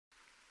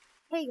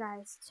Hey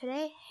guys,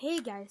 today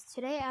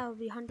I will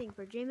be hunting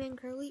for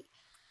jmancurly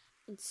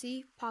and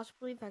see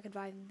possibly if I could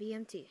find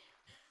BMT.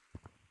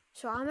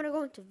 So I'm gonna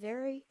go into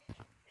very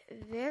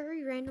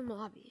random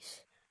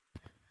lobbies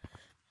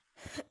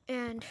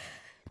and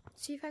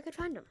see if I could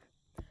find him.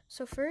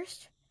 So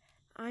first,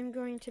 I'm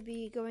going to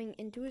be going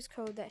into his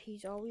code that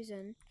he's always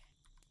in,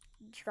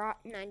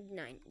 drop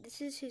 99.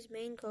 This is his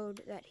main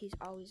code that he's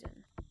always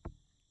in.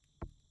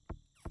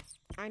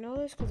 I know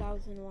this because I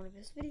was in one of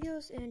his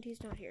videos and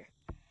he's not here.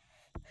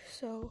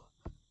 So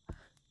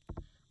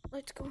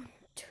let's go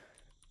to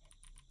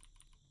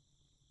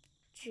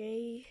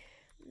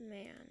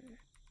J-Man.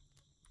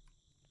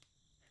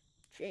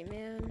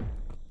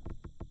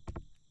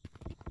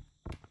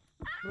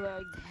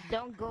 Bro,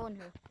 don't go in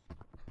here.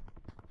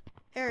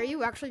 Hey, are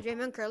you actually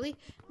jmancurly?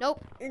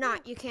 Nope, you're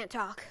not. You can't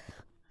talk.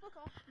 Fuck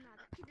off. Nah,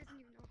 that kid doesn't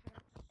even know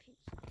how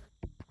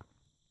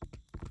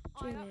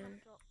to paint.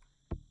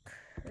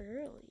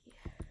 Jmancurly.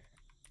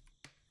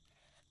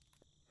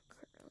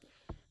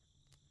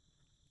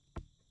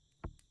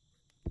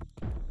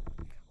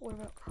 What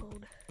about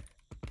code?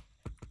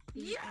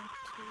 Yeah!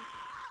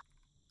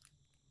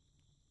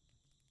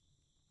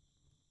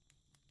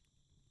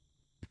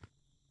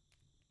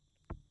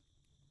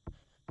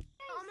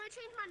 I'm gonna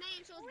change my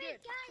name so it's good.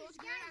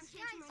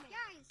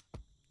 Guys,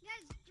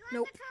 join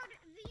Nope. the code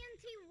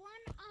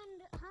VNT1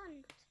 on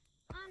hunt.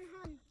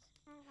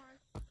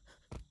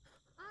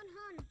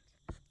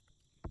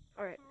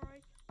 Alright.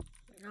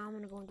 Now I'm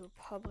gonna go into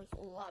public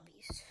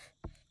lobbies.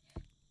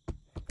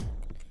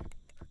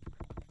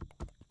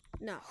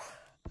 Now,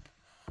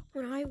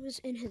 when I was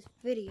in his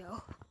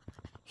video,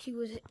 we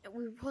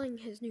were playing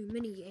his new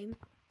mini game.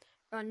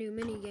 We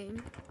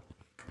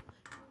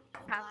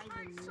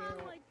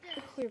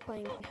were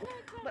playing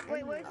But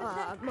wait, where's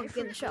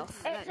Monkey in the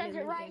Shelf. It that says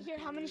new it right mini here.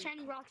 How many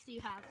shiny rocks do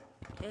you have?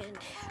 game. And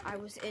I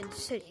was in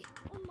city.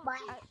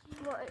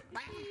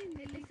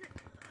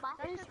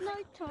 It's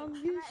nighttime,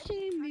 you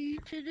see me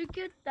to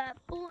get that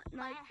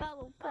Fortnite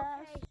battle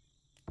pass.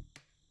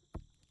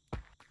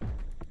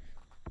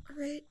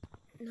 Alright,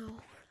 no.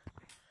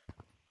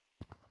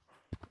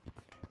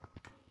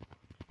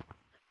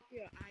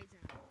 Your eyes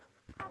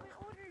out.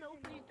 No,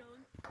 please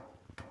don't.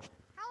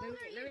 How old are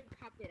Let you? me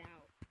pop it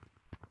out.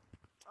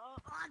 Oh,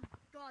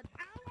 God. Oh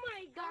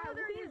my god,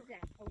 what is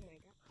that? Oh my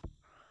god.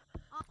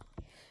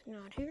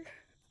 Not here.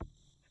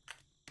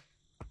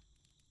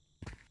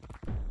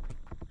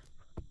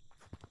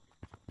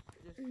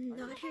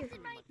 Not here.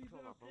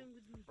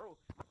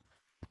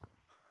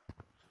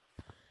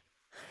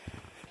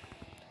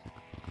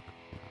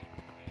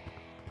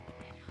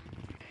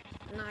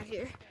 Not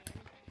here.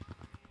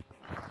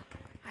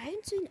 I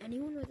haven't seen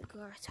anyone with a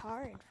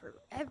guitar in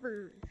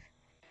forever.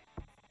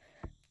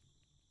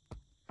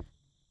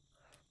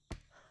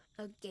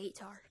 A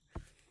guitar.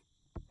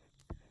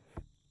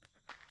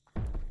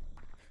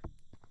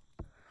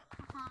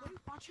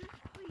 Watch it,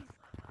 please.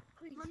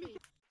 Please, let me.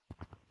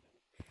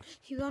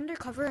 He's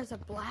undercover as a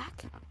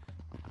black,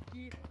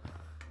 No,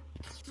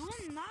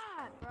 I'm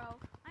not, bro.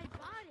 I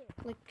bought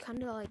it. like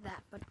kind of like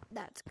that, but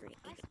that's green.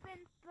 I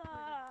spent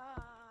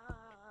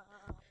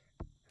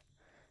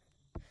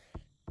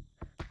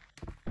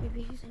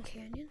Maybe he's in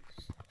canyons.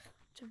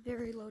 It's a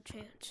very low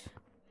chance.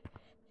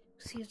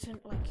 'Cause he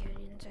doesn't like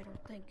canyons, I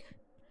don't think.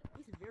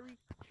 He's very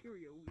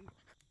Cheerio-y.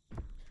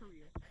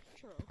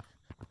 Churro.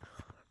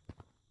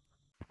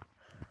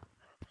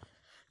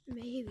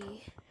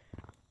 Maybe.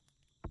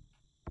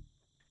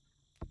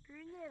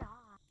 Turn it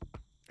on.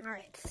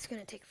 Alright, this is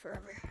gonna take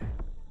forever.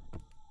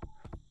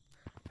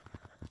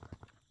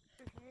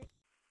 Okay.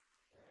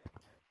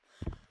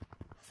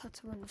 I thought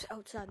someone was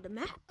outside the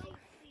map.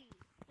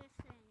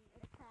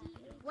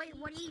 Wait,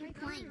 what are you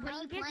playing? What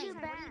are you Get playing? you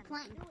What are you back.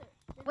 playing?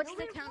 What's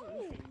the count?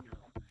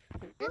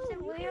 It's a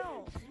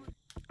wheel.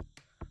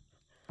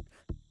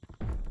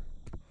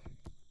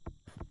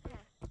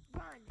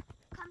 Run.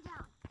 Calm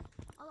down.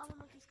 All I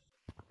want is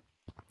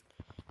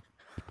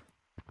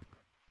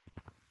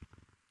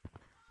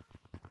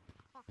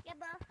Yeah,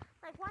 bro.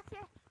 Like, watch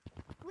it.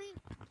 Wait,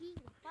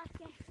 watch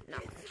it. No.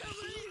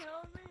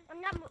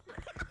 I'm not.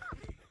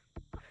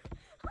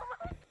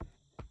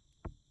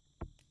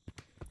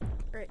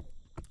 Right.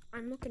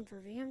 I'm looking for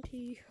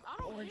VMT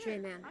or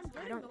J-Man.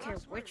 I don't care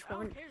which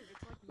one.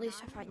 At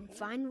least if I can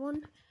find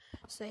one,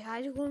 say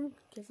hi to him,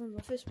 give him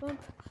a fist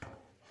bump.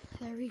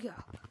 There we go.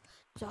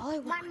 That's all I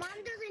my want.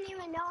 mom doesn't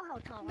even know how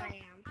tall I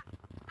am.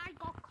 I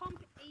got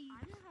comp 8.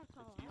 I know how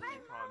tall I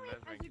am.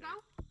 As you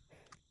go?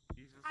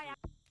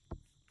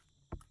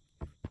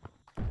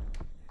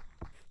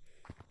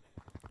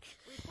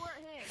 Report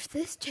him. If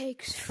this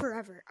takes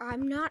forever,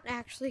 I'm not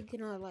actually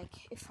gonna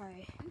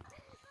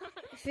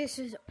if this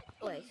is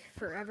like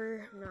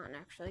forever, I'm not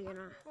actually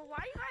gonna But why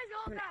you guys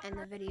all I'm gonna got end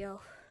the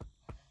video.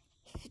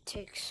 If it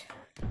takes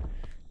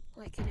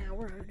like an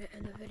hour, I'm gonna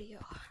end the video.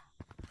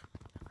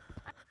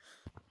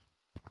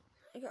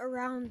 Like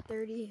around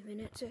 30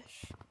 minutes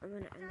ish, I'm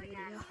gonna end the video.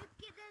 I don't know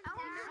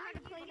how to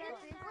play that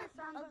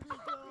ugly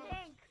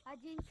game. I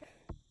didn't.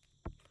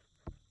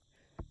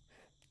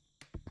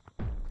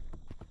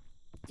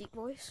 deep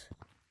voice?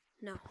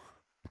 No.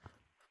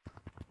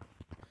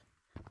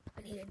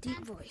 I need a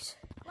deep voice.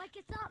 Like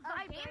it's not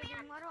vibrating.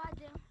 What do I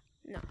do?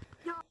 No.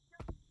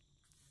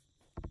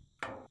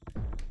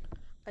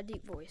 A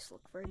deep voice.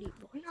 Look for a deep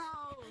voice.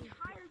 No, we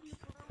hired you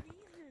for a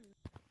reason.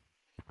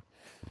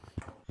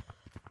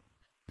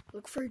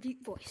 Look for a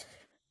deep voice.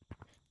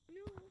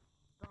 No.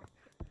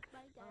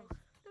 Bye guys.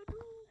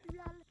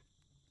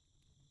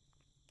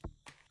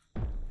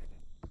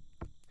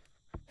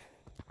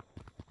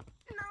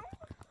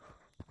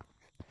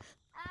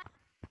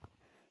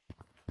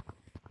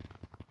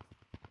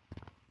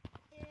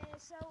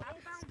 So I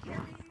found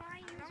Billy.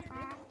 My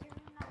username.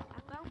 I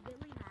found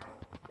Billy now.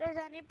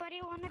 does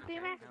anybody want to be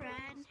my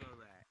friend?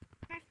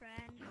 My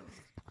friend.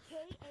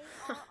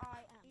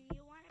 K-A-R-I-M. Do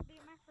you want to be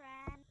my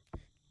friend?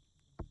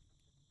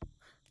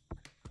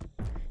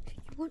 If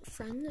you want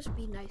friends,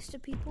 be nice to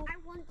people. I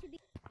want to be.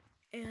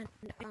 And,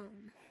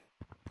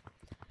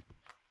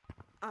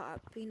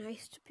 be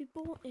nice to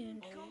people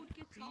and... Cold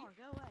guitar,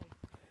 go away.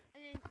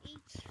 And then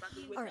each.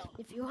 Alright,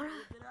 if you wanna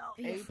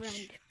be a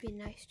friend, be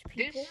nice to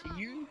people. This,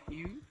 you.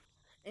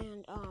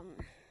 And,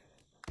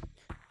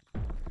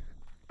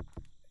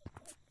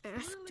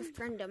 ask to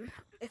friend them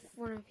if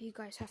one of you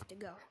guys have to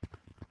go.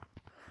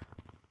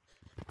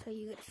 Till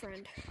you get a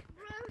friend.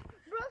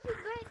 Bro,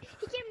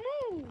 he can't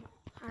move.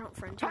 I don't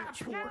friend too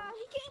much No, more.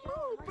 he can't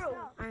move,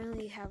 bro. I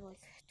only have like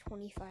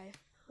 25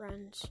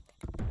 friends.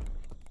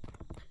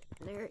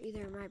 They're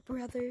either my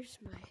brothers,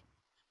 my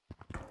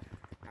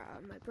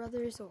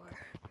brothers, or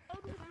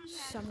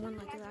someone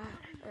like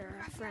that, or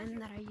a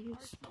friend that I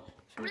use,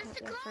 some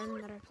type of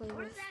friend that I play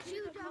with.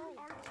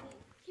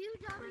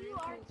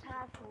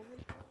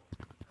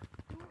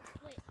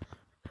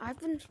 I've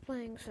been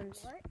playing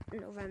since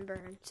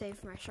November and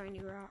saved my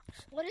shiny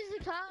rocks. What is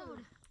the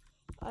code?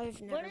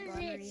 I've never What is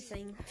done it?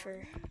 anything for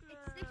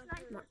It's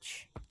 699.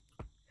 much.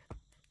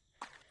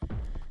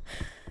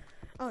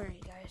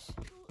 Alright guys,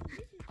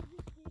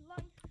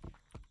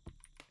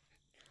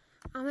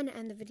 I'm gonna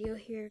end the video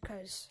here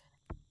because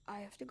I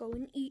have to go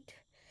and eat,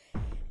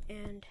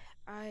 and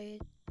I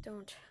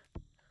don't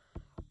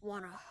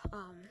wanna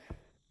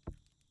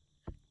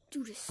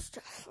do this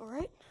stuff,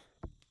 alright?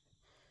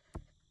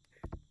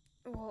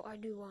 Well, I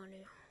do want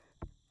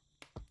to,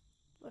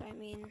 but I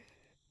mean,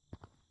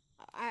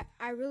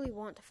 I really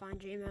want to find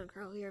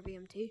jmancurly or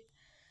BMT.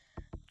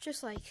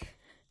 Just like,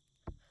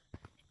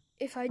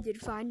 if I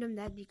did find them,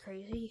 that'd be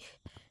crazy.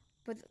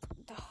 But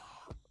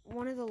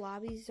one of the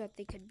lobbies that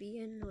they could be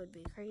in would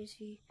be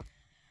crazy.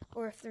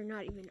 Or if they're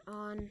not even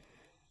on.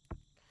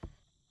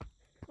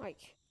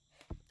 Like,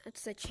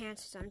 that's the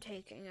chances I'm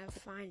taking of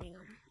finding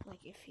him. Like,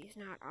 if he's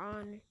not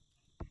on,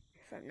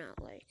 if I'm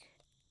not, like,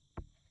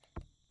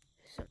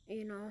 so,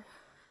 you know.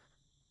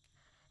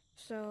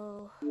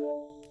 So,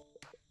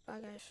 bye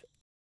guys.